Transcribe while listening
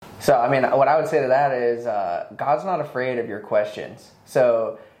So, I mean, what I would say to that is God's not afraid of your questions.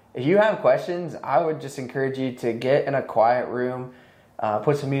 So if you have questions, I would just encourage you to get in a quiet room,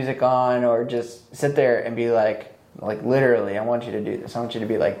 put some music on, or just sit there and be like literally, I want you to do this. I want you to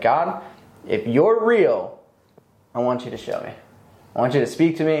be like, God, if you're real, I want you to show me. I want you to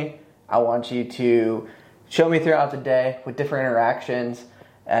speak to me. I want you to show me throughout the day with different interactions.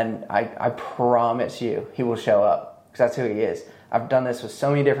 And I promise you, he will show up because that's who he is. I've done this with so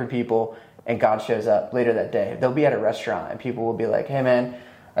many different people, and God shows up later that day. They'll be at a restaurant, and people will be like, hey, man,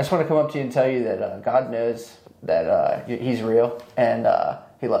 I just want to come up to you and tell you that God knows that he's real, and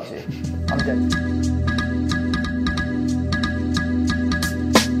he loves you. I'm dead.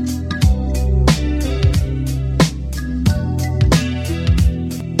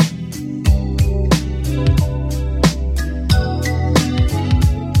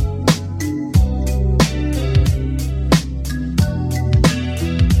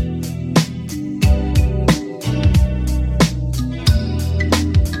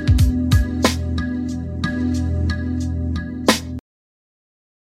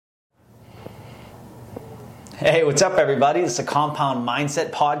 Hey, what's up, everybody? This is a Compound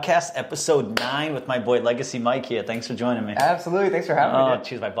Mindset Podcast, episode 9 with my boy Legacy Mike here. Thanks for joining me. Absolutely. Thanks for having me. Oh,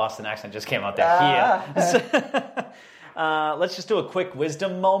 geez, my Boston accent just came out there. Let's just do a quick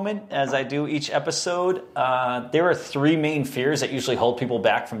wisdom moment as I do each episode. There are 3 main fears that usually hold people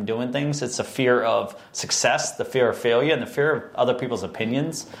back from doing things. It's the fear of success, the fear of failure, and the fear of other people's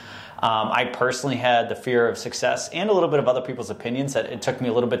opinions. I personally had the fear of success and a little bit of other people's opinions that it took me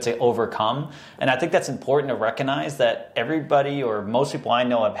a little bit to overcome. And I think that's important to recognize that everybody or most people I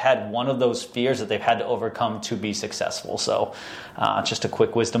know have had one of those fears that they've had to overcome to be successful. So just a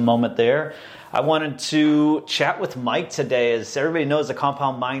quick wisdom moment there. I wanted to chat with Mike today. As everybody knows, the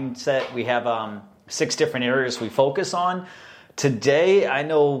Compound Mindset, we have 6 different areas we focus on. Today, I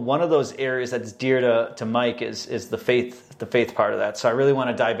know one of those areas that's dear to Mike is the faith part of that. So I really want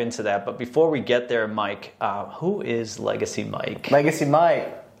to dive into that. But before we get there, Mike, who is Legacy Mike? Legacy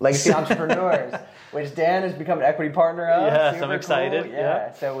Entrepreneurs, which Dan has become an equity partner of. Yes, Super I'm excited. Cool.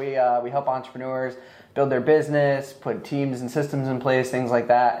 Yeah. So we help entrepreneurs build their business, put teams and systems in place, things like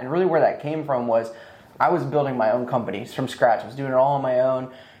that. And really where that came from was I was building my own companies from scratch. I was doing it all on my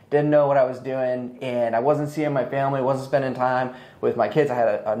own. Didn't know what I was doing, and I wasn't seeing my family, wasn't spending time with my kids. I had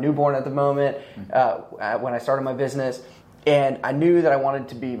a newborn at the moment when I started my business, and I knew that I wanted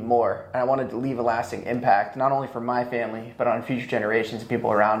to be more, and I wanted to leave a lasting impact, not only for my family, but on future generations of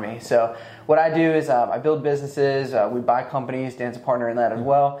people around me. So what I do is I build businesses, we buy companies, Dan's a partner in that as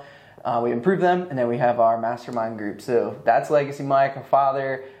well. We improve them, and then we have our mastermind group. So that's Legacy Mike, a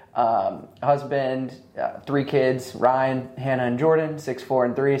father, husband, 3 kids, Ryan, Hannah, and Jordan, 6, 4,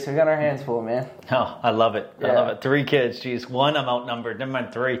 and 3. So we got our hands full, man. Oh, I love it. Yeah. I love it. 3 kids. Geez, 1 I'm outnumbered. Never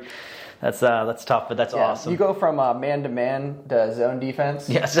mind 3. That's tough, but that's awesome. You go from man-to-man to zone defense.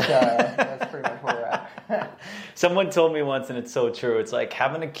 Yes. That's pretty much where we're at. Someone told me once, and it's so true, it's like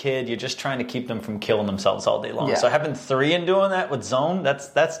having a kid, you're just trying to keep them from killing themselves all day long. Yeah. So having 3 and doing that with zone,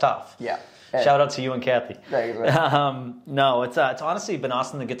 that's tough. Yeah. Hey. Shout out to you and Kathy. No, it's honestly been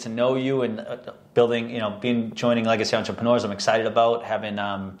awesome to get to know you and joining Legacy Entrepreneurs. I'm excited about having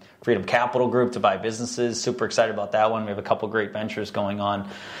Freedom Capital Group to buy businesses. Super excited about that one. We have a couple great ventures going on.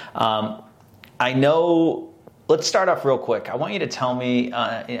 I know. Let's start off real quick. I want you to tell me,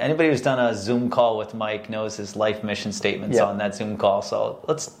 anybody who's done a Zoom call with Mike knows his life mission statements on that Zoom call. So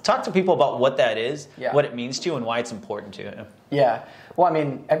let's talk to people about what that is, what it means to you, and why it's important to you. Yeah. Well, I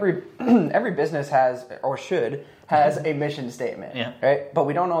mean, every business has, or should, has a mission statement, right? But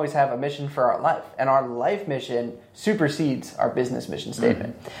we don't always have a mission for our life. And our life mission supersedes our business mission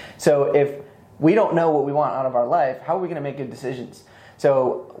statement. So if we don't know what we want out of our life, how are we going to make good decisions?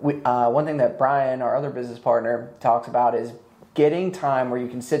 So one thing that Brian, our other business partner, talks about is getting time where you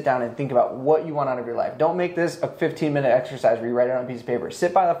can sit down and think about what you want out of your life. Don't make this a 15-minute exercise where you write it on a piece of paper.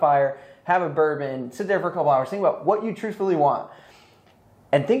 Sit by the fire, have a bourbon, sit there for a couple hours, think about what you truthfully want.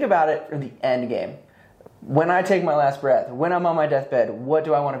 And think about it for the end game. When I take my last breath, when I'm on my deathbed, what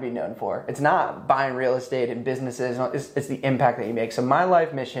do I want to be known for? It's not buying real estate and businesses. It's the impact that you make. So my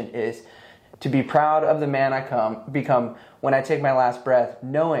life mission is to be proud of the man I become when I take my last breath,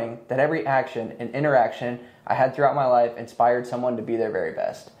 knowing that every action and interaction I had throughout my life inspired someone to be their very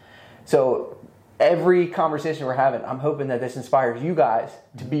best. So every conversation we're having, I'm hoping that this inspires you guys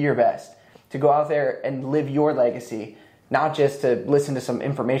to be your best, to go out there and live your legacy, not just to listen to some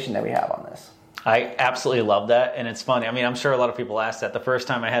information that we have on this. I absolutely love that, and it's funny. I mean, I'm sure a lot of people ask that. The first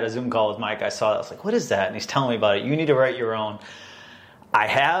time I had a Zoom call with Mike, I saw that. I was like, what is that? And he's telling me about it. You need to write your own.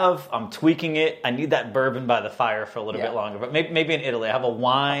 I'm tweaking it. I need that bourbon by the fire for a little bit longer. But maybe in Italy, I have a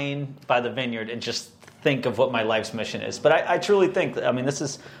wine by the vineyard and just think of what my life's mission is. But I truly think, this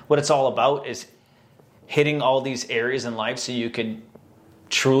is what it's all about, is hitting all these areas in life so you can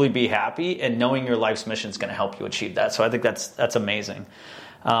truly be happy, and knowing your life's mission is going to help you achieve that. So I think that's amazing.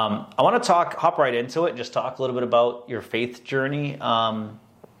 I want to hop right into it and just talk a little bit about your faith journey.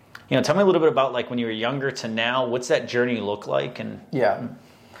 Tell me a little bit about like when you were younger to now. What's that journey look like? And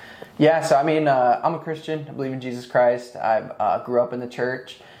So I'm a Christian. I believe in Jesus Christ. I grew up in the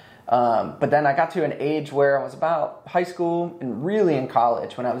church, but then I got to an age where I was about high school and really in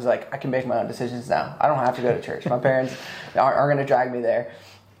college when I was like, I can make my own decisions now. I don't have to go to church. My parents aren't going to drag me there.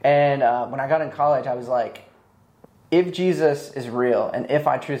 And when I got in college, I was like, if Jesus is real and if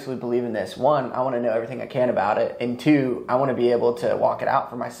I truthfully believe in this, one, I want to know everything I can about it. And two, I want to be able to walk it out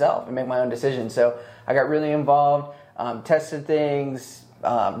for myself and make my own decisions. So I got really involved, tested things,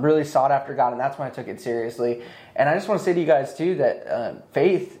 really sought after God, and that's when I took it seriously. And I just want to say to you guys too that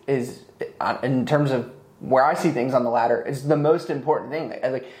faith is, in terms of where I see things on the ladder, is the most important thing.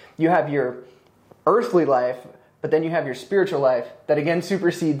 Like, you have your earthly life, but then you have your spiritual life that again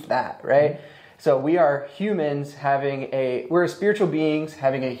supersedes that, right? Mm-hmm. So we are humans we're spiritual beings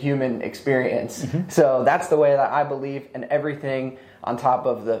having a human experience. Mm-hmm. So that's the way that I believe, and everything on top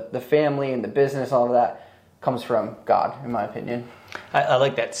of the family and the business, all of that comes from God, in my opinion. I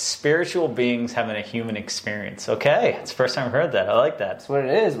like that. Spiritual beings having a human experience. Okay. It's the first time I've heard that. I like that. That's what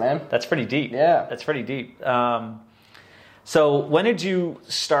it is, man. That's pretty deep. Yeah. That's pretty deep. So when did you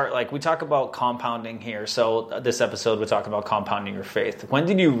start, like we talk about compounding here. So this episode we're talking about compounding your faith. When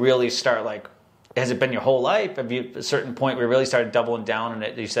did you really start, like, has it been your whole life? Have you, at a certain point, where you really started doubling down on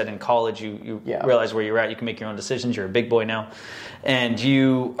it? You said in college you realized where you're at. You can make your own decisions. You're a big boy now. And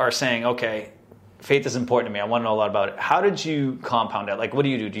you are saying, okay, faith is important to me. I want to know a lot about it. How did you compound it? Like, what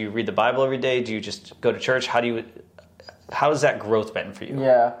do? Do you read the Bible every day? Do you just go to church? How has that growth been for you?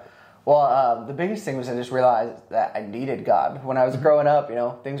 Yeah. Well, the biggest thing was I just realized that I needed God. When I was growing up,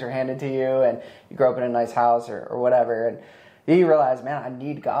 things are handed to you, and you grow up in a nice house or whatever, and you realize, man, I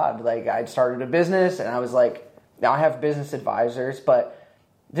need God. Like, I'd started a business, and I was like, now I have business advisors, but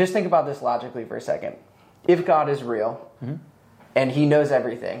just think about this logically for a second. If God is real, mm-hmm. and He knows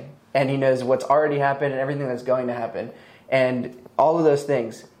everything, and He knows what's already happened and everything that's going to happen, and all of those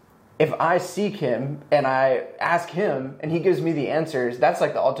things, if I seek Him and I ask Him and He gives me the answers, that's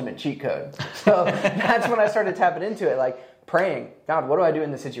like the ultimate cheat code. So that's when I started tapping into it, like praying, God, what do I do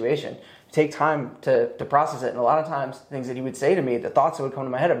in this situation? Take time to process it. And a lot of times, things that He would say to me, the thoughts that would come to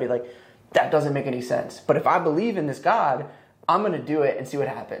my head, I'd be like, that doesn't make any sense. But if I believe in this God, I'm going to do it and see what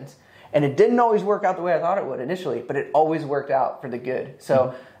happens. And it didn't always work out the way I thought it would initially, but it always worked out for the good.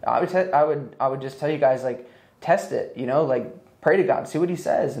 So mm-hmm. I would just tell you guys, like, test it, like pray to God, see what He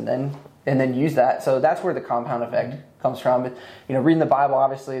says, and then use that. So that's where the compound effect mm-hmm. comes from. Reading the Bible,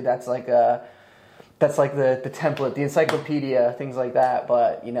 obviously, that's like the template, the encyclopedia, things like that.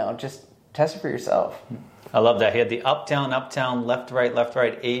 But just test it for yourself. I love that. He had the up, down, left, right,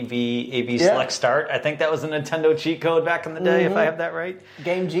 AV select start. I think that was a Nintendo cheat code back in the day, mm-hmm. if I have that right.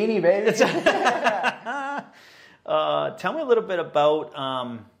 Game Genie, baby. Tell me a little bit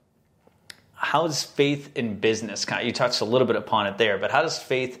about how's faith in business you touched a little bit upon it there, but how does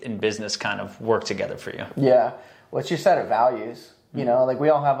faith in business kind of work together for you? Yeah. Well, it's your set of values. Mm-hmm. Like we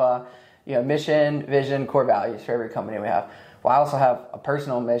all have a mission, vision, core values for every company we have. Well, I also have a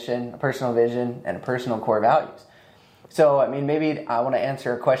personal mission, a personal vision, and a personal core values. So, maybe I want to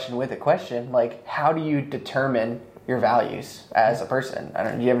answer a question with a question, like, how do you determine your values as a person? I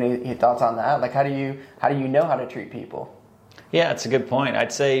don't know, do you have any thoughts on that? Like, how do you know how to treat people? Yeah, it's a good point.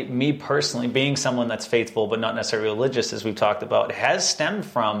 I'd say me personally, being someone that's faithful but not necessarily religious, as we've talked about, has stemmed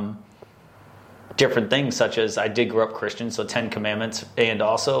from different things, such as I did grow up Christian, so 10 Commandments, and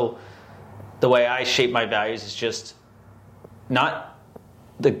also the way I shape my values is just not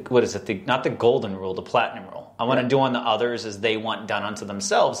the golden rule, the platinum rule. I want to do unto others as they want done unto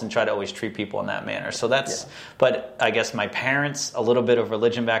themselves, and try to always treat people in that manner. So that's, but I guess my parents, a little bit of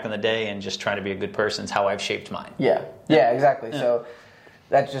religion back in the day, and just trying to be a good person is how I've shaped mine. Yeah, exactly. Yeah. So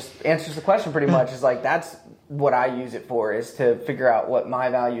that just answers the question pretty much. Is like, that's what I use it for, is to figure out what my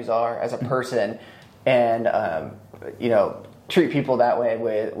values are as a person, and treat people that way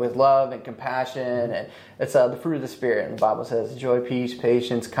with love and compassion, and it's the fruit of the Spirit. And the Bible says joy, peace,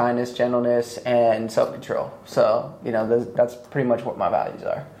 patience, kindness, gentleness, and self-control. So that's pretty much what my values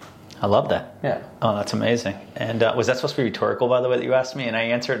are. I love that. Yeah. Oh, that's amazing. And was that supposed to be rhetorical, by the way, that you asked me, and I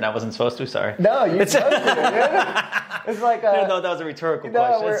answered, and I wasn't supposed to? Sorry. No, you supposed to. It's like no, that was a rhetorical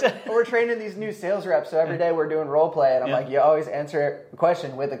question. We're training these new sales reps, so every day we're doing role play, and I'm like, you always answer a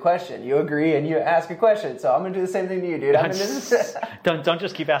question with a question. You agree, and you ask a question. So I'm gonna do the same thing to you, dude. Don't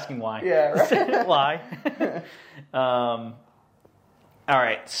just keep asking why. Yeah, right. Why? All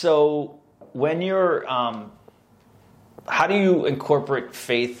right. So when you're how do you incorporate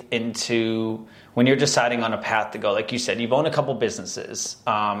faith into when you're deciding on a path to go? Like you said, you've owned a couple businesses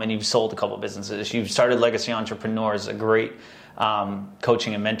and you've sold a couple businesses. You've started Legacy Entrepreneurs, a great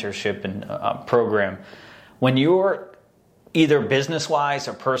coaching and mentorship and program. When you're either business-wise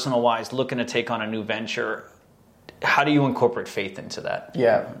or personal-wise looking to take on a new venture, how do you incorporate faith into that?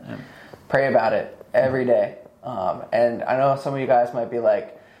 Yeah. Pray about it every day. And I know some of you guys might be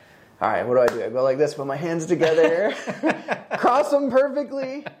like, all right, what do? I go like this, put my hands together, cross them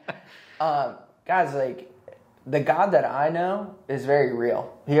perfectly. Guys, like, the God that I know is very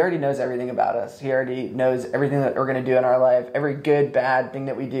real. He already knows everything about us. He already knows everything that we're going to do in our life, every good, bad thing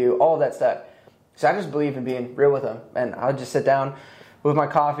that we do, all of that stuff. So I just believe in being real with him. And I'll just sit down with my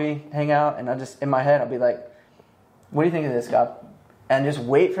coffee, hang out, and I'll just, in my head, I'll be like, what do you think of this, God? And just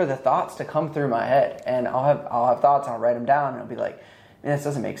wait for the thoughts to come through my head. And I'll have thoughts, and I'll write them down, and I'll be like, man, this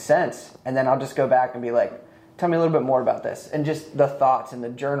doesn't make sense. And then I'll just go back and be like, tell me a little bit more about this. And just the thoughts and the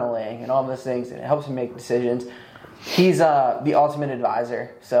journaling and all those things, and it helps me make decisions. He's the ultimate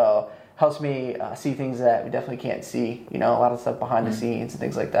advisor, so helps me see things that we definitely can't see, a lot of stuff behind the scenes and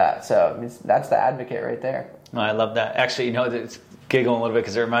things like that. So that's the advocate right there. I love that. Actually, it's giggling a little bit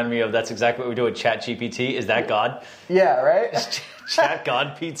because it reminded me of that's exactly what we do with ChatGPT. Is that God? Yeah, right? Chat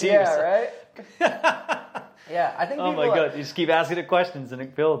God PT. Yeah, right? Yeah, I think. Oh my God! You just keep asking it questions and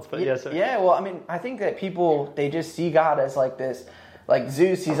it builds. But yes. Yeah, well, I mean, I think that people, they just see God as like this, like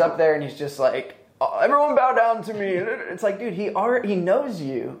Zeus. He's up there and he's just like, oh, everyone bow down to me. It's like, dude, he knows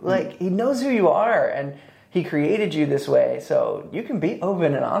you. Like, he knows who you are, and he created you this way, so you can be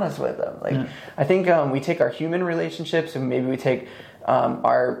open and honest with him. Like, I think we take our human relationships and maybe we take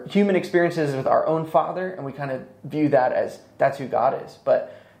our human experiences with our own Father, and we kind of view that as that's who God is,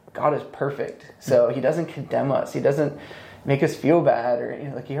 but God is perfect, so he doesn't condemn us. He doesn't make us feel bad,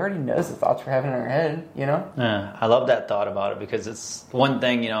 or he already knows the thoughts we're having in our head. Yeah, I love that thought about it because it's one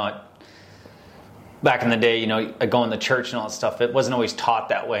thing. Back in the day, going to church and all that stuff, it wasn't always taught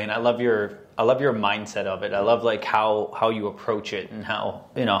that way, and I love your mindset of it. I love like how you approach it and how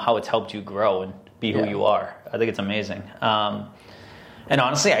how it's helped you grow and be who you are. I think it's amazing. And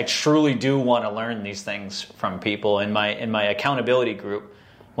honestly, I truly do want to learn these things from people in my accountability group.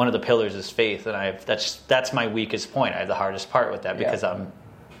 One of the pillars is faith, and that's my weakest point. I have the hardest part with that because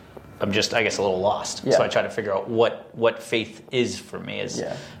I'm just, I guess, a little lost. Yeah. So I try to figure out what faith is for me. Is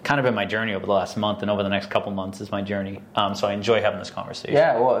kind of been my journey over the last month, and over the next couple months is my journey. So I enjoy having this conversation.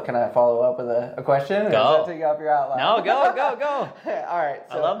 Yeah, well, can I follow up with a question? Go. Or does that take you off your outline? No, go. All right.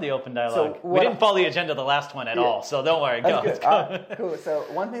 So, I love the open dialogue. We didn't follow the agenda of the last one at all, so don't worry. Go. Good. Cool. So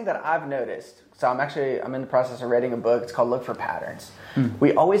one thing that I've noticed, I'm in the process of writing a book. It's called Look for Patterns.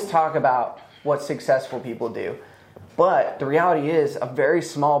 We always talk about what successful people do. But the reality is a very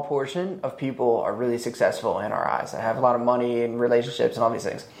small portion of people are really successful in our eyes. They have a lot of money and relationships and all these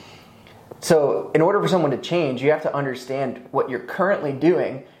things. So in order for someone to change, you have to understand what you're currently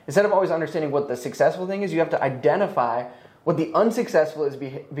doing. Instead of always understanding what the successful thing is, you have to identify what the unsuccessful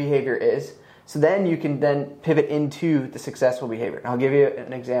behavior is. So then you can then pivot into the successful behavior. And I'll give you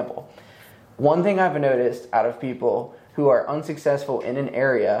an example. One thing I've noticed out of people who are unsuccessful in an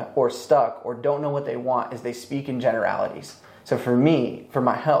area or stuck or don't know what they want is they speak in generalities. So for me, for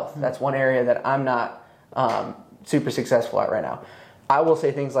my health, that's one area that I'm not super successful at right now. I will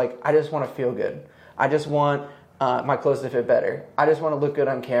say things like, I just want to feel good. I just want my clothes to fit better. I just want to look good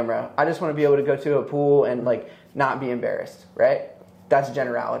on camera. I just want to be able to go to a pool and not be embarrassed, right? That's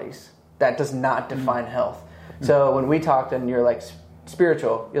generalities. That does not define health. So when we talked and you're like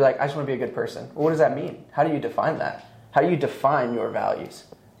spiritual, you're like, I just want to be a good person. Well, what does that mean? How do you define that? How do you define your values?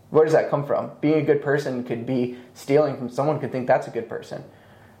 Where does that come from? Being a good person could be stealing from someone could think that's a good person.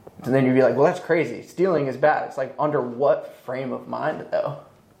 And then you'd be like, well, that's crazy. Stealing is bad. It's like, under what frame of mind, though?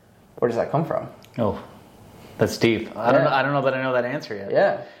 Where does that come from? Oh, that's deep. I don't know that I know that answer yet.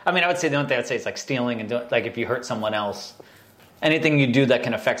 Yeah. I mean, I would say the only thing I'd say is like stealing and like if you hurt someone else, anything you do that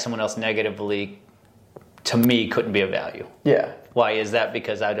can affect someone else negatively, to me, couldn't be of value. Yeah. Why is that?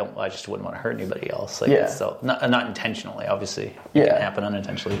 Because I just wouldn't want to hurt anybody else. So not intentionally, obviously. It can happen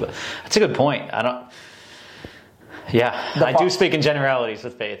unintentionally, but that's a good point. I do speak in generalities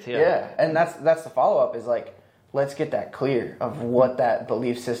with faith. Yeah. Yeah, and that's the follow-up is like, let's get that clear of what that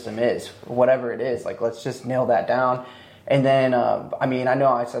belief system is, whatever it is. Like, let's just nail that down. And then, I know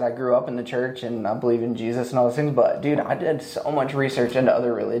I said I grew up in the church and I believe in Jesus and all those things, but dude, I did so much research into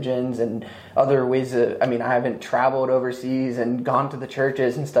other religions and other ways I haven't traveled overseas and gone to the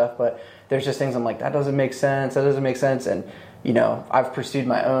churches and stuff, but there's just things I'm like, that doesn't make sense. And, I've pursued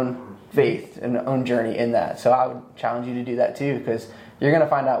my own faith and own journey in that. So I would challenge you to do that too, because you're going to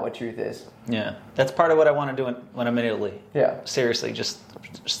find out what truth is. Yeah. That's part of what I want to do when I'm in Italy. Yeah. Seriously, just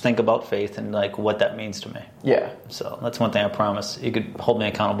think about faith and like what that means to me. Yeah. So that's one thing I promise you could hold me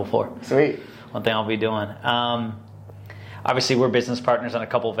accountable for. Sweet. One thing I'll be doing. Obviously, we're business partners on a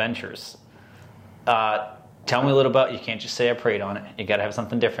couple ventures. Tell me a little about, you can't just say I prayed on it. You got to have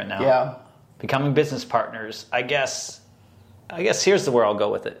something different now. Yeah. Becoming business partners, I guess here's where I'll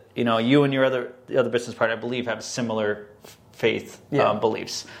go with it. You and the other business partner, I believe, have similar faith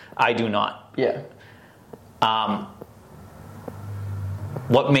beliefs. I do not. Yeah.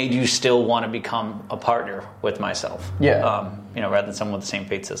 What made you still want to become a partner with myself? Yeah. Rather than someone with the same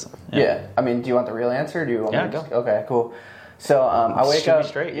faith system. Yeah. Do you want the real answer? Or do you want me to go. Okay, cool. So I wake up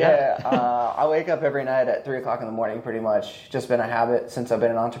straight. I wake up every night at 3:00 in the morning, pretty much. Just been a habit since I've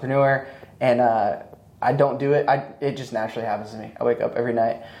been an entrepreneur, and I don't do it. It just naturally happens to me. I wake up every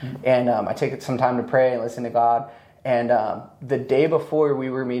night, and I take some time to pray and listen to God. And the day before we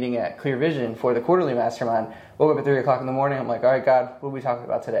were meeting at Clear Vision for the quarterly mastermind, woke up at 3:00 in the morning. I'm like, all right, God, what are we talking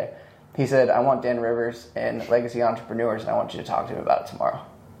about today? He said, I want Dan Rivers and Legacy Entrepreneurs, and I want you to talk to him about it tomorrow.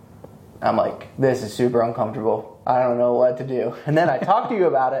 I'm like, this is super uncomfortable. I don't know what to do. And then I talked to you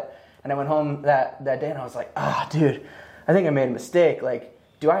about it, and I went home that day, and I was like, dude, I think I made a mistake. Like,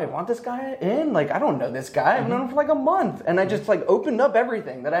 do I want this guy in? Like, I don't know this guy. I've known him for like a month. And I just like opened up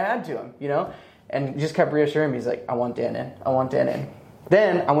everything that I had to him, and just kept reassuring me. He's like, I want Dan in.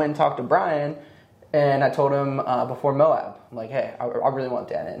 Then I went and talked to Brian, and I told him before Moab, I'm like, hey, I really want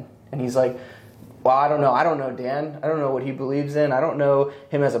Dan in. And he's like, well, I don't know. I don't know Dan. I don't know what he believes in. I don't know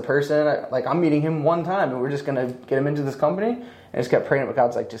him as a person. I'm meeting him one time, and we're just going to get him into this company. And I just kept praying, but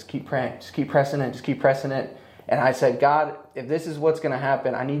God's like, just keep praying. Just keep pressing it. Just keep pressing it. And I said, God, if this is what's going to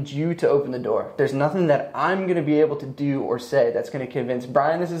happen, I need you to open the door. There's nothing that I'm going to be able to do or say that's going to convince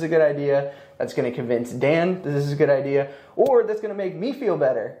Brian this is a good idea, that's going to convince Dan this is a good idea, or that's going to make me feel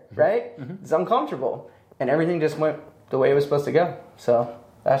better, right? It's uncomfortable. And everything just went the way it was supposed to go. So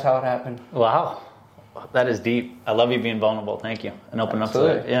that's how it happened. Wow. That is deep. I love you being vulnerable. Thank you. And open up to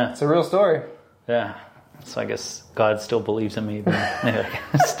it. Yeah. It's a real story. Yeah. So I guess God still believes in me. Maybe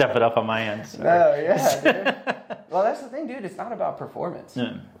step it up on my end. Sorry. Oh, yeah, dude. Well, that's the thing, dude. It's not about performance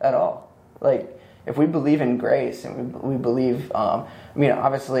at all. Like, if we believe in grace and we believe,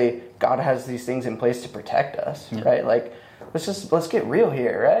 obviously God has these things in place to protect us, right? Like, let's get real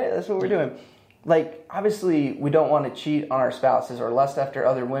here, right? That's what we're doing. Like, obviously, we don't want to cheat on our spouses or lust after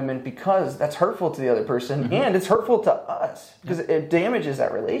other women because that's hurtful to the other person and it's hurtful to us because it damages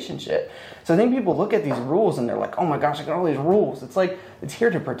that relationship. So I think people look at these rules and they're like, oh my gosh, I got all these rules. It's like, it's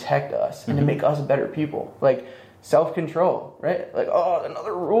here to protect us and to make us better people. Like, self-control, right? Like, oh,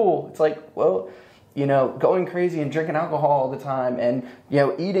 another rule. It's like, well, going crazy and drinking alcohol all the time and,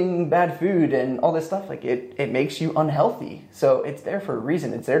 eating bad food and all this stuff, like it makes you unhealthy. So it's there for a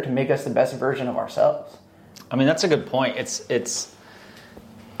reason. It's there to make us the best version of ourselves. That's a good point.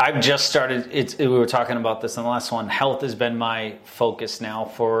 I've just started, we were talking about this in the last one. Health has been my focus now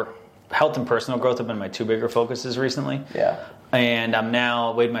health and personal growth have been my two bigger focuses recently. Yeah. And I'm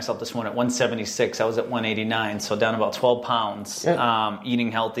now, weighed myself this morning at 176. I was at 189, so down about 12 pounds,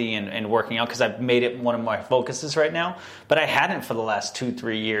 eating healthy and working out because I've made it one of my focuses right now. But I hadn't for the last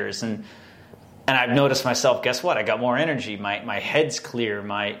 2-3 years. And I've noticed myself, guess what? I got more energy. My head's clear.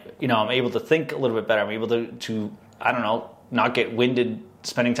 I'm able to think a little bit better. I'm able to I don't know, not get winded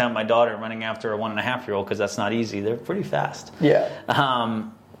spending time with my daughter running after a 1.5-year-old because that's not easy. They're pretty fast. Yeah.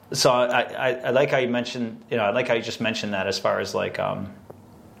 So I like how you mentioned, I like how you just mentioned that as far as like, that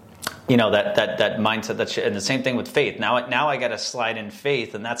mindset and the same thing with faith. Now I got to slide in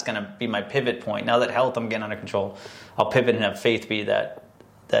faith, and that's going to be my pivot point. Now that health I'm getting under control, I'll pivot and have faith be that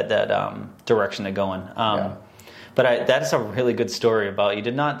direction to go in. But that's a really good story about you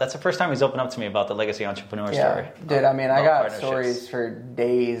did not. That's the first time he's opened up to me about the legacy entrepreneur story. Dude. I got stories for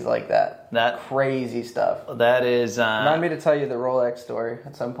days like that. That crazy stuff. That is. Remind me to tell you the Rolex story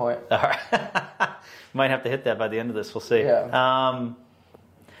at some point. All right. Might have to hit that by the end of this. We'll see. Yeah.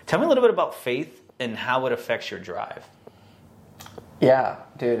 Tell me a little bit about faith and how it affects your drive. Yeah,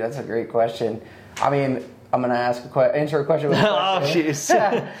 dude, that's a great question. I'm gonna answer a question with a question. Oh,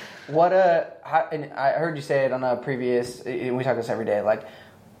 jeez. And I heard you say it on a previous, and we talk this every day, like,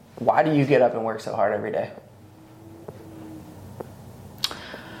 why do you get up and work so hard every day?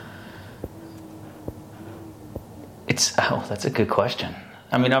 That's a good question.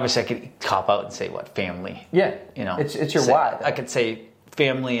 I mean, obviously I could cop out and say family. Yeah. It's your why. I could say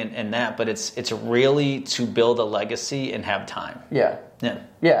family and that, but it's really to build a legacy and have time. Yeah.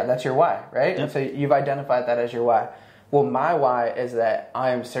 That's your why, right? And so you've identified that as your why. Well, my why is that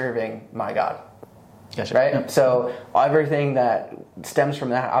I am serving my God. Gotcha. Right. Yep. So everything that stems from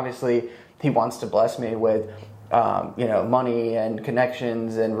that, obviously, He wants to bless me with, money and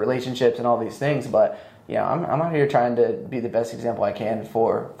connections and relationships and all these things, but. I'm out here trying to be the best example I can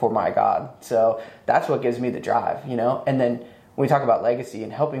for my God. So that's what gives me the drive, And then when we talk about legacy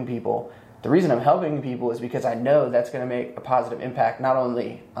and helping people, the reason I'm helping people is because I know that's going to make a positive impact not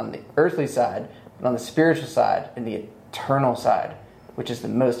only on the earthly side, but on the spiritual side and the eternal side, which is the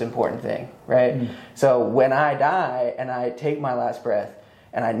most important thing, right? Mm-hmm. So when I die and I take my last breath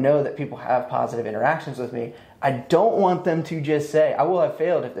and I know that people have positive interactions with me, I don't want them to just say, I will have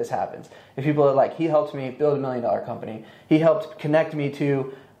failed if this happens. If people are like, he helped me build $1 million company. He helped connect me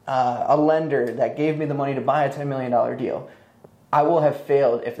to a lender that gave me the money to buy a $10 million deal. I will have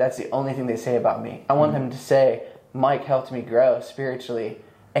failed if that's the only thing they say about me. I want them to say, Mike helped me grow spiritually,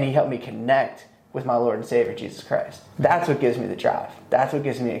 and he helped me connect with my Lord and Savior, Jesus Christ. That's what gives me the drive. That's what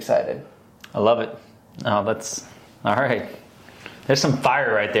gets me excited. I love it. Oh, that's all right. There's some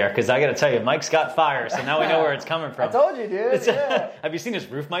fire right there, because I got to tell you, Mike's got fire, so now we know where it's coming from. I told you, dude. Have you seen his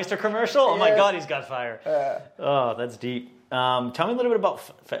Roofmeister commercial? Oh, my God, he's got fire. Oh, that's deep. Tell me a little bit about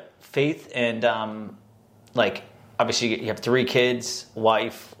faith and, obviously you have 3 kids,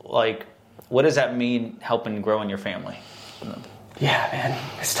 wife. What does that mean helping grow in your family? Yeah, man,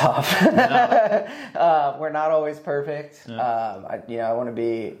 it's tough. We're not always perfect. I want to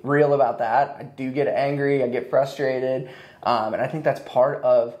be real about that. I do get angry. I get frustrated. And I think that's part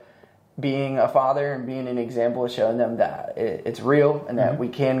of being a father and being an example of showing them that it's real and that we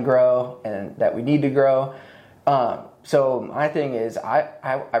can grow and that we need to grow. So my thing is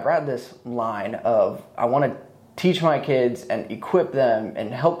I've read this line of I want to teach my kids and equip them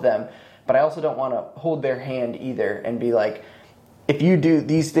and help them, but I also don't want to hold their hand either and be like, if you do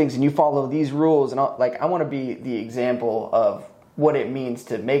these things and you follow these rules, and I want to be the example of what it means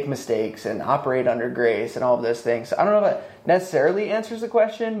to make mistakes and operate under grace and all of those things. So I don't know if that necessarily answers the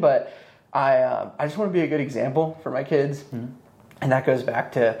question, but I just want to be a good example for my kids. And that goes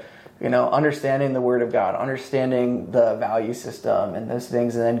back to, understanding the Word of God, understanding the value system and those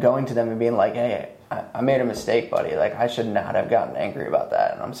things, and then going to them and being like, hey, I made a mistake, buddy. I should not have gotten angry about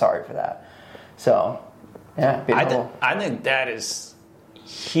that, and I'm sorry for that. So, yeah. I think that is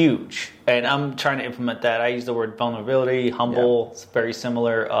huge, and I'm trying to implement that. I use the word vulnerability, humble. Yeah. It's very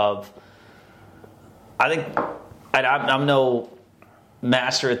similar. I think I'm no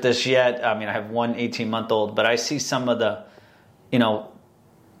master at this yet. I mean, I have one 18-month-old, but I see some of the,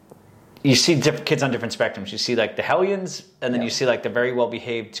 you see different kids on different spectrums. You see the hellions, and then you see the very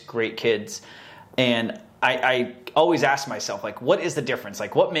well-behaved, great kids. And I always ask myself, what is the difference?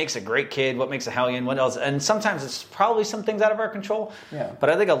 What makes a great kid? What makes a hellion? What else? And sometimes it's probably some things out of our control. Yeah. But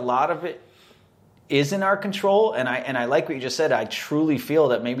I think a lot of it is in our control. And I like what you just said. I truly feel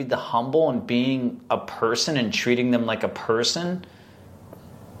that maybe the humble and being a person and treating them like a person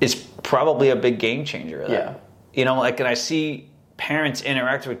is probably a big game changer. Yeah. And I see parents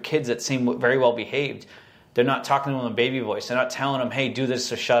interact with kids that seem very well behaved. They're not talking to them in a baby voice. They're not telling them, hey, do this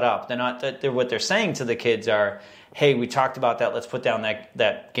or shut up. They're not. What they're saying to the kids are, hey, we talked about that. Let's put down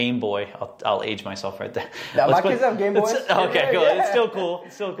that Game Boy. I'll age myself right there. My kids have Game Boys. Okay, cool. Yeah. It's still cool.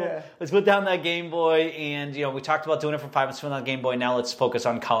 Yeah. Let's put down that Game Boy. And, we talked about doing it for 5 minutes. Put down that Game Boy. Now let's focus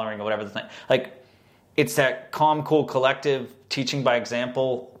on coloring or whatever the thing. It's that calm, cool, collective teaching by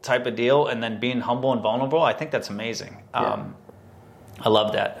example type of deal. And then being humble and vulnerable. I think that's amazing. Yeah. I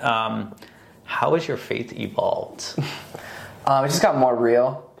love that. How has your faith evolved? It just got more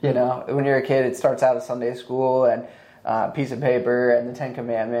real. When you're a kid, it starts out at Sunday school and a piece of paper and the 10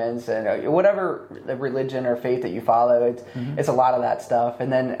 Commandments and whatever the religion or faith that you follow. It's a lot of that stuff.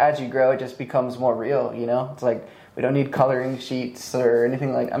 And then as you grow, it just becomes more real. It's we don't need coloring sheets or anything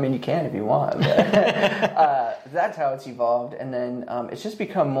you can if you want. But that's how it's evolved. And then it's just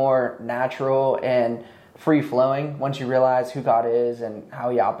become more natural and free-flowing once you realize who God is and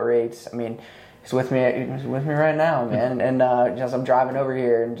how He operates. He's with me right now, man. And as I'm driving over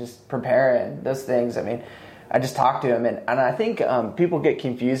here and just preparing those things, I just talk to Him. And I think people get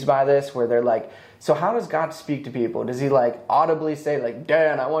confused by this where they're like, so how does God speak to people? Does He audibly say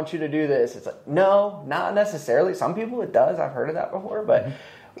Dan, I want you to do this? It's no, not necessarily. Some people it does. I've heard of that before. But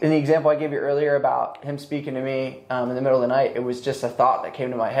in the example I gave you earlier about Him speaking to me in the middle of the night, it was just a thought that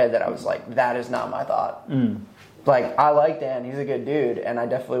came to my head that I was like, that is not my thought. I like Dan, he's a good dude, and I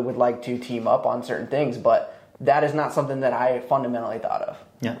definitely would like to team up on certain things, but that is not something that I fundamentally thought of.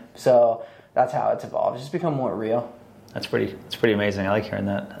 Yeah. So that's how it's evolved. It's just become more real. That's pretty amazing. I like hearing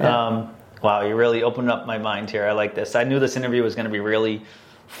that. Yeah. Wow, you really opened up my mind here. I like this. I knew this interview was going to be really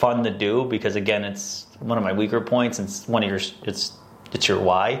fun to do because, again, it's one of my weaker points. And it's one of your, it's your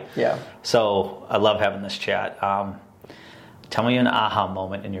why. Yeah. So I love having this chat. Tell me an aha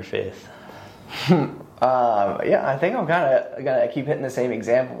moment in your faith. Yeah, I think I'm gonna keep hitting the same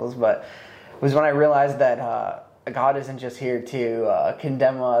examples, but it was when I realized that God isn't just here to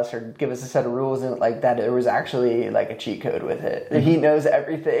condemn us or give us a set of rules, and like that there was actually like a cheat code with it. Mm-hmm. He knows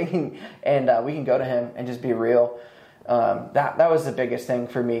everything, and we can go to Him and just be real. That was the biggest thing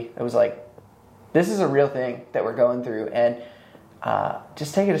for me. It was like, this is a real thing that we're going through, and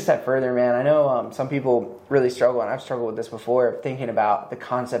just take it a step further, man. I know some people really struggle, and I've struggled with this before, thinking about the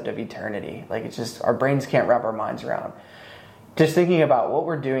concept of eternity. Like, it's just, our brains can't wrap our minds around. Just thinking about what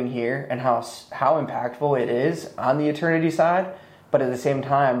we're doing here and how impactful it is on the eternity side, but at the same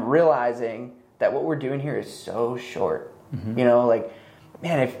time, realizing that what we're doing here is so short. Mm-hmm. You know, like,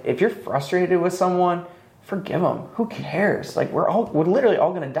 man, if you're frustrated with someone, forgive them. Who cares? Like, we're literally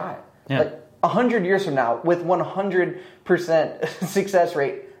all going to die. Yeah. Like, 100 years from now, with 100% success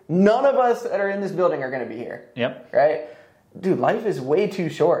rate, none of us that are in this building are going to be here. Yep. Right? Dude, life is way too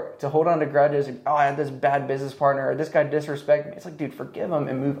short to hold on to grudges. Oh, I had this bad business partner, or this guy disrespected me. It's like, dude, forgive him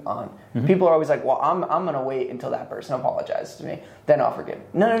and move on. Mm-hmm. People are always like, well, I'm going to wait until that person apologizes to me, then I'll forgive him.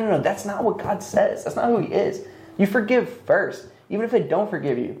 No. That's not what God says. That's not who He is. You forgive first. Even if they don't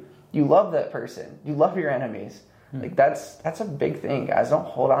forgive you, you love that person. You love your enemies. Like, that's a big thing, guys. Don't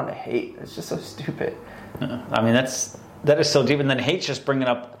hold on to hate. It's just so stupid. I mean, that is so deep. And then hate's just bringing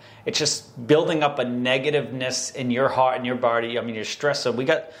up, it's just building up a negativeness in your heart and your body. I mean, you're stressed. So we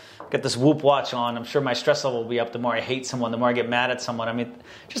got this Whoop watch on. I'm sure my stress level will be up the more I hate someone, the more I get mad at someone. I mean,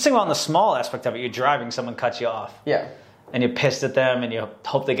 just think about the small aspect of it. You're driving, someone cuts you off. Yeah. And you're pissed at them, and you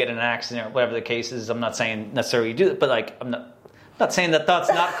hope they get in an accident or whatever the case is. I'm not saying necessarily you do it, but like, I'm not saying that thought's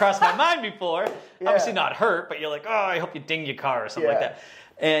not crossed my mind before. Yeah. Obviously not hurt, but you're like, oh, I hope you ding your car or something like that.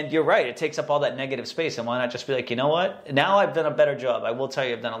 And you're right. It takes up all that negative space. And why not just be like, you know what? Now I've done a better job. I will tell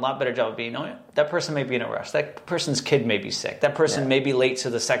you, I've done a lot better job of being, that person may be in a rush. That person's kid may be sick. That person may be late to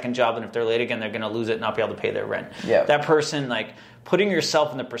the second job. And if they're late again, they're going to lose it and not be able to pay their rent. Yeah. That person, like, putting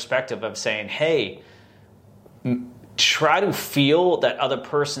yourself in the perspective of saying, hey, try to feel that other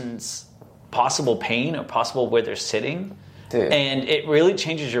person's possible pain or possible where they're sitting. Dude. And it really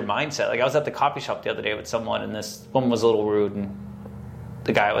changes your mindset. Like, I was at the coffee shop the other day with someone, and this woman was a little rude, and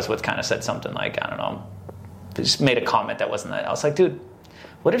the guy I was with kind of said something like, I don't know, just made a comment that wasn't that. I was like, dude,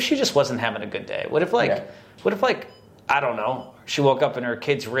 what if she just wasn't having a good day? What if I don't know, she woke up and her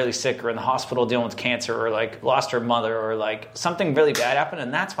kid's really sick or in the hospital dealing with cancer, or like lost her mother, or like something really bad happened,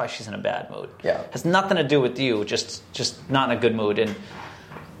 and that's why she's in a bad mood. Yeah. Has nothing to do with you, just not in a good mood.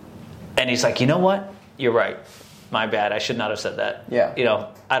 And he's like, you know what? You're right. My bad. I should not have said that. Yeah. You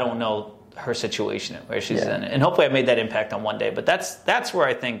know, I don't know her situation where she's in. And hopefully I made that impact on one day. But that's where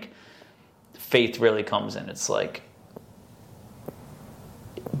I think faith really comes in. It's like,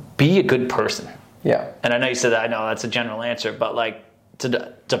 be a good person. Yeah. And I know you said that. I know that's a general answer. But like,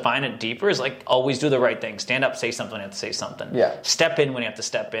 to define it deeper is like, always do the right thing. Stand up, say something when you have to say something. Yeah. Step in when you have to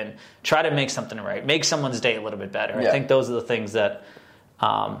step in. Try to make something right. Make someone's day a little bit better. Yeah. I think those are the things that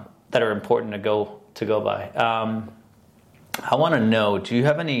are important to go by. I want to know, do you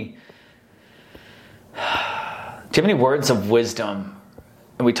have any words of wisdom?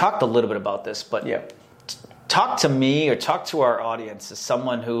 And we talked a little bit about this, but talk to me or talk to our audience as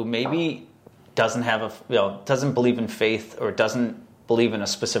someone who maybe doesn't have doesn't believe in faith, or doesn't believe in a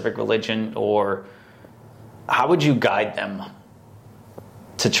specific religion, or how would you guide them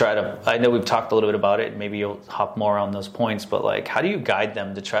to try to, I know we've talked a little bit about it, maybe you'll hop more on those points, but like, how do you guide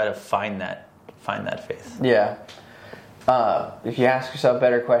them to try to find that faith? Yeah. If you ask yourself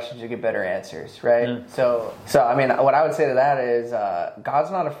better questions, you get better answers, right? Yeah. So I mean, what I would say to that is,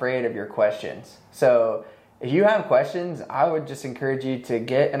 God's not afraid of your questions. So if you have questions, I would just encourage you to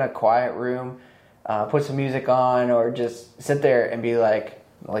get in a quiet room, put some music on, or just sit there and be like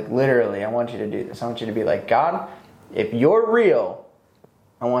literally, I want you to do this. I want you to be like, God, if you're real,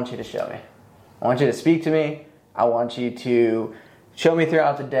 I want you to show me. I want you to speak to me. I want you to show me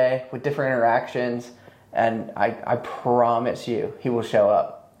throughout the day with different interactions. And I promise you, He will show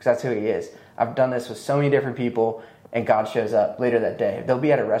up, because that's who He is. I've done this with so many different people, and God shows up later that day. They'll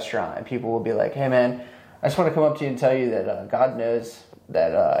be at a restaurant, and people will be like, hey man, I just want to come up to you and tell you that God knows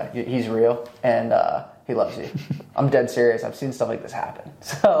that He's real, and He loves you. I'm dead serious. I've seen stuff like this happen.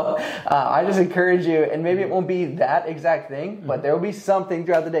 So I just encourage you, and maybe it won't be that exact thing, but there will be something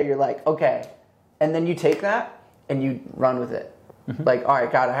throughout the day you're like, okay, And then you take that and you run with it. Like, all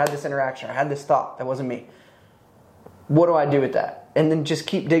right, God, I had this interaction. I had this thought. That wasn't me. What do I do with that? And then just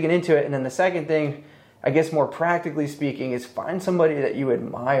keep digging into it. And then the second thing, I guess more practically speaking, is find somebody that you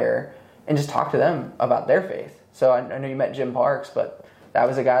admire and just talk to them about their faith. So I know you met Jim Parks, but that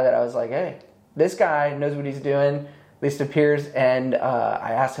was a guy that I was like, hey, this guy knows what he's doing, at least appears. And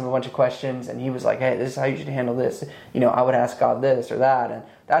I asked him a bunch of questions, and he was like, hey, this is how you should handle this. I would ask God this or that. And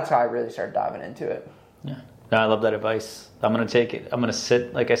that's how I really started diving into it. Yeah. No, I love that advice. I'm going to take it. I'm going to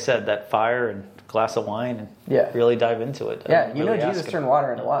sit, like I said, that fire and glass of wine and really dive into it. Yeah, Jesus turned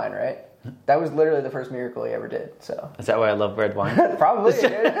water into wine, right? That was literally the first miracle he ever did. So is that why I love red wine? Probably,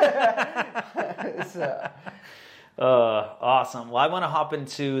 dude. Awesome. Well, I want to hop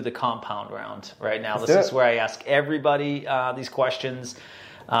into the compound round right now. This is where I ask everybody these questions.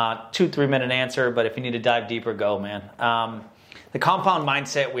 2-3 minute answer, but if you need to dive deeper, go, man. The compound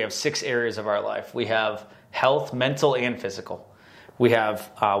mindset, we have 6 areas of our life. We have health, mental and physical. We have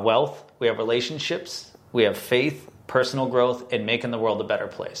wealth, we have relationships, we have faith, personal growth, and making the world a better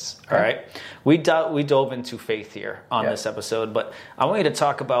place. Okay. All right? We dove into faith here on this episode, but I want you to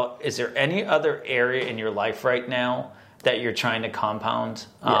talk about, is there any other area in your life right now that you're trying to compound,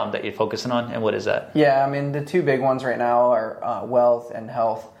 that you're focusing on, and what is that? Yeah, I mean, the 2 big ones right now are wealth and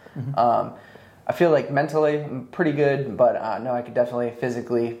health. I feel like mentally I'm pretty good, but no, I could definitely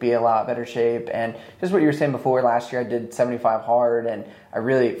physically be a lot better shape. And just what you were saying before, last year I did 75 hard, and I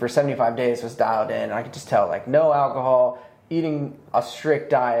really, for 75 days, was dialed in. I could just tell, like, no alcohol, eating a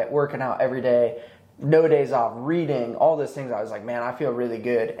strict diet, working out every day, no days off, reading, all those things. I was like, man, I feel really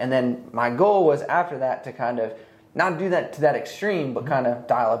good. And then my goal was after that to kind of not do that to that extreme, but kind of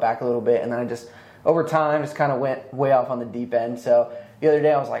dial it back a little bit. And then I just, over time, just kind of went way off on the deep end. So the other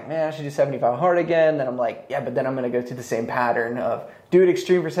day I was like, man, I should do 75 hard again. Then I'm like, yeah, but then I'm going to go through the same pattern of do it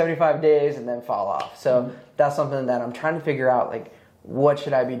extreme for 75 days and then fall off. So that's something that I'm trying to figure out, like, what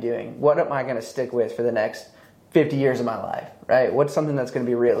should I be doing? What am I going to stick with for the next 50 years of my life, right? What's something that's going to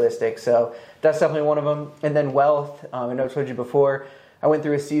be realistic? So that's definitely one of them. And then wealth, I know I told you before, I went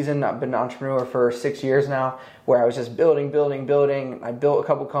through a season, I've been an entrepreneur for 6 years now, where I was just building. I built a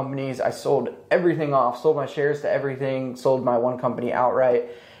couple companies. I sold everything off, sold my shares to everything, sold my one company outright.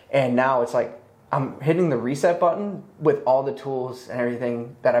 And now it's like I'm hitting the reset button with all the tools and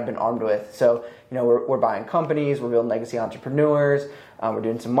everything that I've been armed with. So, we're buying companies, we're building legacy entrepreneurs, we're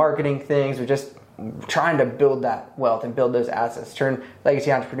doing some marketing things. We're just trying to build that wealth and build those assets, turn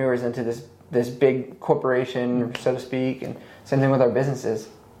legacy entrepreneurs into this big corporation, so to speak, and same thing with our businesses.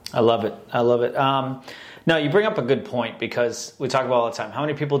 I love it. No, you bring up a good point, because we talk about all the time. How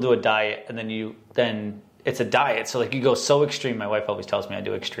many people do a diet and then it's a diet? So like you go so extreme. My wife always tells me I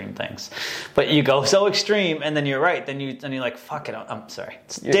do extreme things, but you go so extreme and then you're right. Then you're like, fuck it. I'm sorry.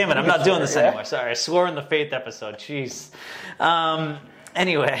 Damn it. I'm not doing this anymore. Sorry. I swore in the faith episode. Jeez.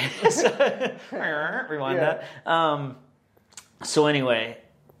 Anyway, rewind that. So anyway,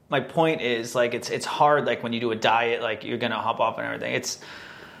 my point is, like, it's hard, like when you do a diet, like you're gonna hop off and everything.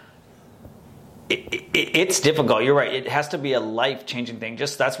 It's difficult. You're right. It has to be a life-changing thing.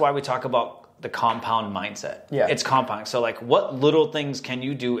 Just that's why we talk about the compound mindset. Yeah. It's compounding. So like, what little things can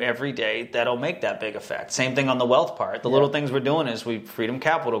you do every day that'll make that big effect? Same thing on the wealth part. The little things we're doing is Freedom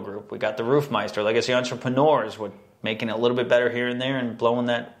Capital Group. We got the Roofmeister, Legacy Entrepreneurs. We're making it a little bit better here and there and blowing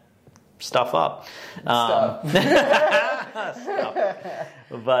that stuff up. Stuff.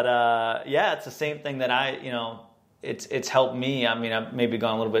 But it's the same thing that it's helped me. I mean, I've maybe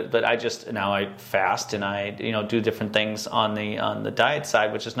gone a little bit, but now I fast and I do different things on the diet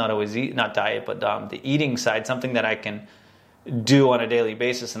side, which is not always not diet, but the eating side, something that I can do on a daily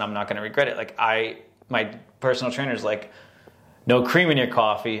basis and I'm not going to regret it. Like my personal trainer's like, no cream in your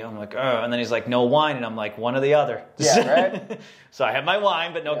coffee. I'm like, oh, and then he's like, no wine, and I'm like, one or the other. Yeah, right. So I have my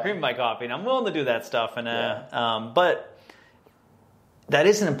wine, but no cream in my coffee, and I'm willing to do that stuff. And but that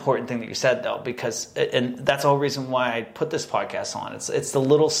is an important thing that you said, though, because and that's the whole reason why I put this podcast on. It's the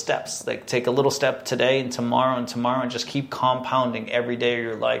little steps. Like, take a little step today and tomorrow, and just keep compounding every day of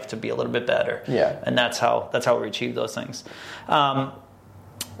your life to be a little bit better. Yeah, and that's how we achieve those things. I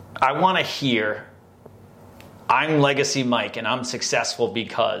want to hear. I'm Legacy Mike, and I'm successful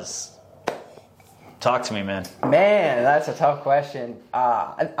because... Talk to me, man. Man, that's a tough question.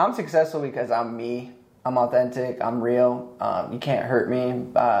 I'm successful because I'm me. I'm authentic. I'm real. You can't hurt me.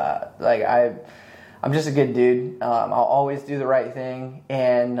 I'm just a good dude. I'll always do the right thing,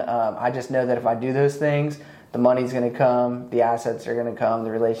 and I just know that if I do those things, the money's going to come, the assets are going to come,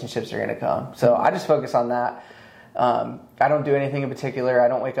 the relationships are going to come. So I just focus on that. I don't do anything in particular. I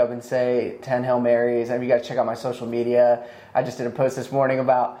don't wake up and say 10 Hail Marys. And you got to check out my social media. I just did a post this morning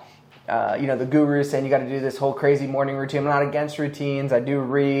about the gurus saying you got to do this whole crazy morning routine. I'm not against routines. I do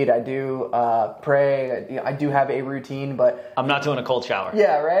read. I do pray. I do have a routine, but I'm not doing a cold shower.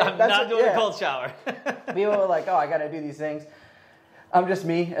 Yeah, right? I'm not doing a cold shower. People are like, oh, I got to do these things. I'm just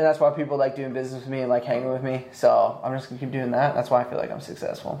me, and that's why people like doing business with me and like hanging with me. So I'm just going to keep doing that. That's why I feel like I'm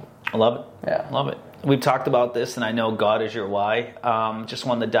successful. I love it. Yeah. Love it. We've talked about this, and I know God is your why. Just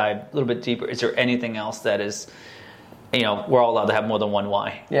wanted to dive a little bit deeper. Is there anything else that is, we're all allowed to have more than one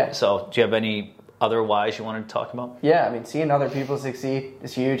why. Yeah. So do you have any other whys you wanted to talk about? Yeah, I mean, seeing other people succeed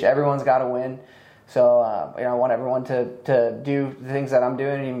is huge. Everyone's got to win. So, I want everyone to do the things that I'm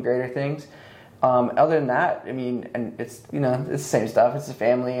doing and even greater things. Other than that, I mean, and it's, it's the same stuff. It's the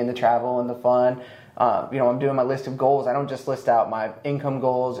family and the travel and the fun. I'm doing my list of goals. I don't just list out my income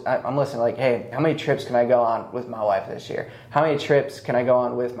goals. I'm listing like, hey, how many trips can I go on with my wife this year? How many trips can I go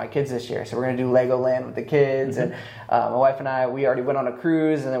on with my kids this year? So we're going to do Legoland with the kids. Mm-hmm. And my wife and I, we already went on a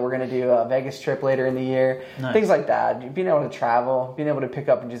cruise, and then we're going to do a Vegas trip later in the year. Nice. Things like that. Being able to travel, being able to pick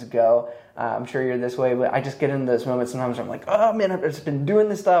up and just go. I'm sure you're this way, but I just get into those moments sometimes where I'm like, oh man, I've just been doing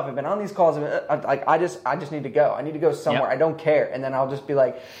this stuff. I've been on these calls. I just need to go. I need to go somewhere. Yep. I don't care. And then I'll just be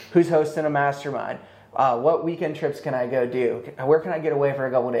like, who's hosting a mastermind? What weekend trips can I go do? Where can I get away for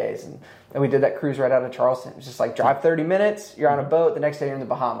a couple of days? And we did that cruise right out of Charleston. It's just like drive 30 minutes, you're on a boat, the next day you're in the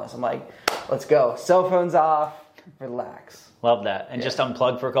Bahamas. I'm like, let's go. Cell phones off, relax. Love that. And just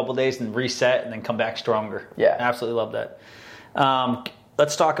unplug for a couple of days and reset and then come back stronger. Yeah. Absolutely love that.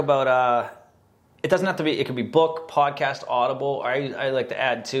 Let's talk about, it doesn't have to be, it could be book, podcast, Audible. I like to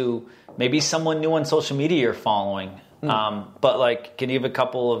add too, maybe someone new on social media you're following. But like, can you give a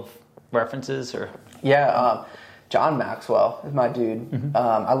couple of references or? Yeah, John Maxwell is my dude. Mm-hmm.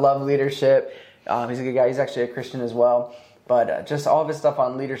 I love leadership. He's a good guy. He's actually a Christian as well. But just all of his stuff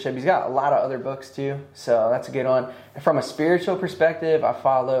on leadership. He's got a lot of other books too, so that's a good one. And from a spiritual perspective, I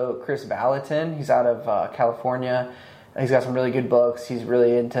follow Chris Valentin. He's out of California. He's got some really good books. He's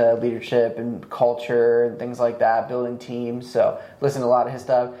really into leadership and culture and things like that, building teams. So listen to a lot of his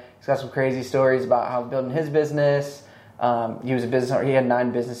stuff. He's got some crazy stories about how building his business. He was a business owner. He had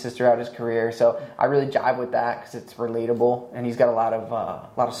 9 businesses throughout his career, so I really jive with that because it's relatable, and he's got a lot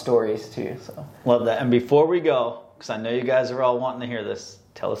of stories too. So love that. And before we go, because I know you guys are all wanting to hear this,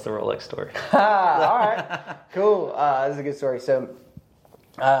 tell us the Rolex story. All right, cool. This is a good story. So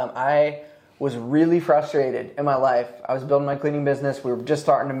I was really frustrated in my life. I was building my cleaning business. We were just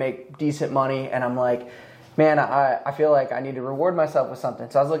starting to make decent money, and I'm like, man, I feel like I need to reward myself with something.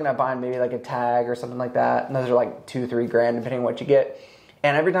 So I was looking at buying maybe like a tag or something like that. And those are like $2-3 grand depending on what you get.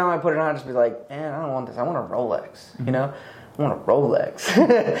 And every time I put it on, I'd just be like, man, I don't want this. I want a Rolex, I want a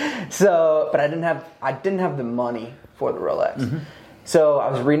Rolex. So, but I didn't have the money for the Rolex. Mm-hmm. So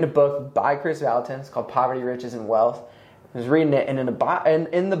I was reading a book by Chris Valentin. It's called Poverty, Riches, and Wealth. I was reading it, and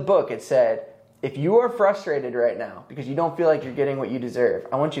in the book it said, if you are frustrated right now because you don't feel like you're getting what you deserve,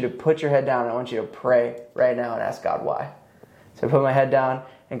 I want you to put your head down and I want you to pray right now and ask God why. So I put my head down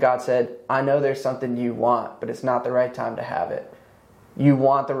and God said, I know there's something you want, but it's not the right time to have it. You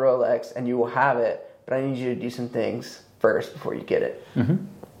want the Rolex and you will have it, but I need you to do some things first before you get it. Mm-hmm.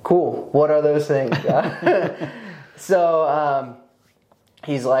 Cool. What are those things? So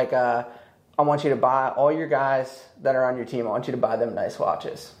he's like, I want you to buy all your guys that are on your team, I want you to buy them nice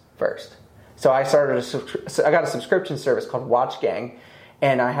watches first. So I got a subscription service called Watch Gang,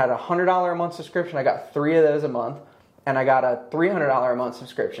 and I had a $100 a month subscription. I got 3 of those a month, and I got a $300 a month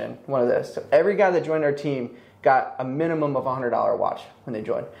subscription, one of those. So every guy that joined our team got a minimum of a $100 watch when they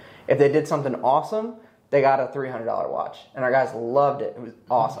joined. If they did something awesome, they got a $300 watch, and our guys loved it. It was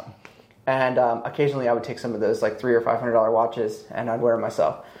awesome. And occasionally I would take some of those like $300 or $500 watches, and I'd wear them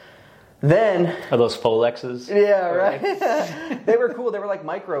myself. Then are those Folexes? Yeah, right. They were cool. They were like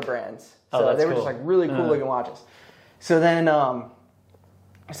micro brands, so they were just like really cool looking watches. So then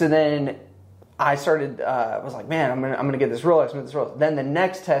I started. Was like, man, I'm gonna get this Rolex. Then the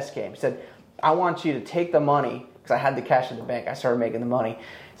next test came. He said, I want you to take the money because I had the cash at the bank. I started making the money.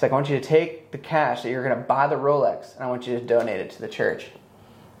 It's like, I want you to take the cash that you're gonna buy the Rolex, and I want you to donate it to the church.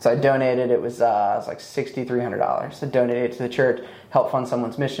 So I donated, it was like $6,300. So I donated it to the church, helped fund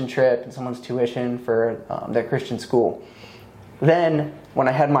someone's mission trip and someone's tuition for their Christian school. Then, when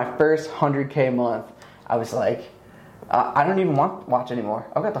I had my first 100K month, I was like, I don't even want to watch anymore.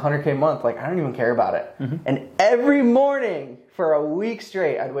 I've got the 100K month, like I don't even care about it. Mm-hmm. And every morning for a week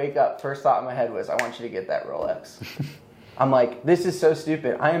straight, I'd wake up, first thought in my head was, I want you to get that Rolex. I'm like, this is so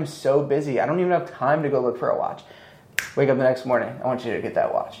stupid. I am so busy. I don't even have time to go look for a watch. Wake up the next morning, I want you to get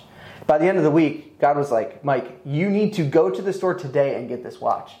that watch. By the end of the week, God was like, Mike, you need to go to the store today and get this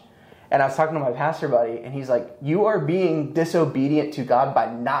watch. And I was talking to my pastor buddy, and he's like, you are being disobedient to God by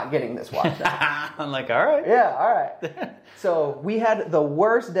not getting this watch. I'm like, all right. Yeah, all right. So we had the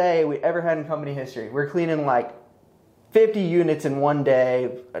worst day we ever had in company history. We're cleaning like 50 units in one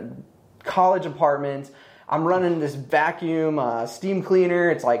day, college apartments. I'm running this vacuum steam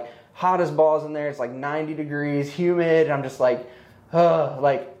cleaner. It's like hot as balls in there. It's like 90 degrees, humid. I'm just like, and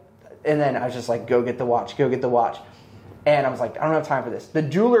then I was just like, go get the watch. And I was like, I don't have time for this. The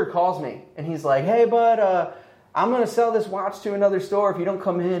jeweler calls me, and he's like, hey, bud, I'm going to sell this watch to another store if you don't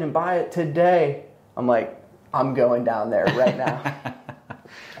come in and buy it today. I'm like, I'm going down there right now.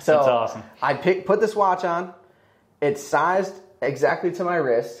 So that's awesome. I put this watch on. It's sized exactly to my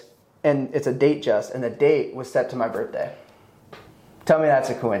wrist, and it's a date just, and the date was set to my birthday. Tell me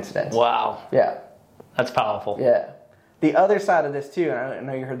that's a coincidence. Wow. Yeah. That's powerful. Yeah. The other side of this, too, and I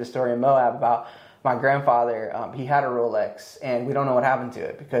know you heard the story in Moab about my grandfather. He had a Rolex, and we don't know what happened to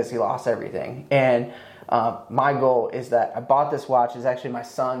it because he lost everything. And my goal is that I bought this watch. It's actually my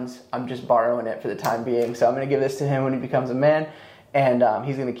son's. I'm just borrowing it for the time being. So I'm going to give this to him when he becomes a man, and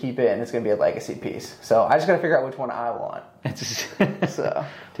he's going to keep it, and it's going to be a legacy piece. So I just got to figure out which one I want. So,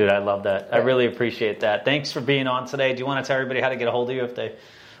 dude, I love that. Yeah. I really appreciate that. Thanks for being on today. Do you want to tell everybody how to get a hold of you if they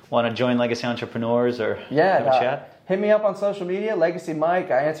want to join Legacy Entrepreneurs or have a chat? Hit me up on social media, Legacy Mike.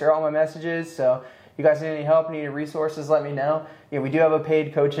 I answer all my messages. So you guys need any help, need any resources, let me know. Yeah, we do have a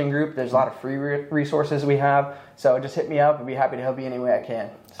paid coaching group. There's a lot of free resources we have. So just hit me up. I'd be happy to help you any way I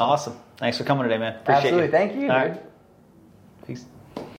can. So. Awesome. Thanks for coming today, man. Appreciate Absolutely. you. Thank you, all dude. right. Peace.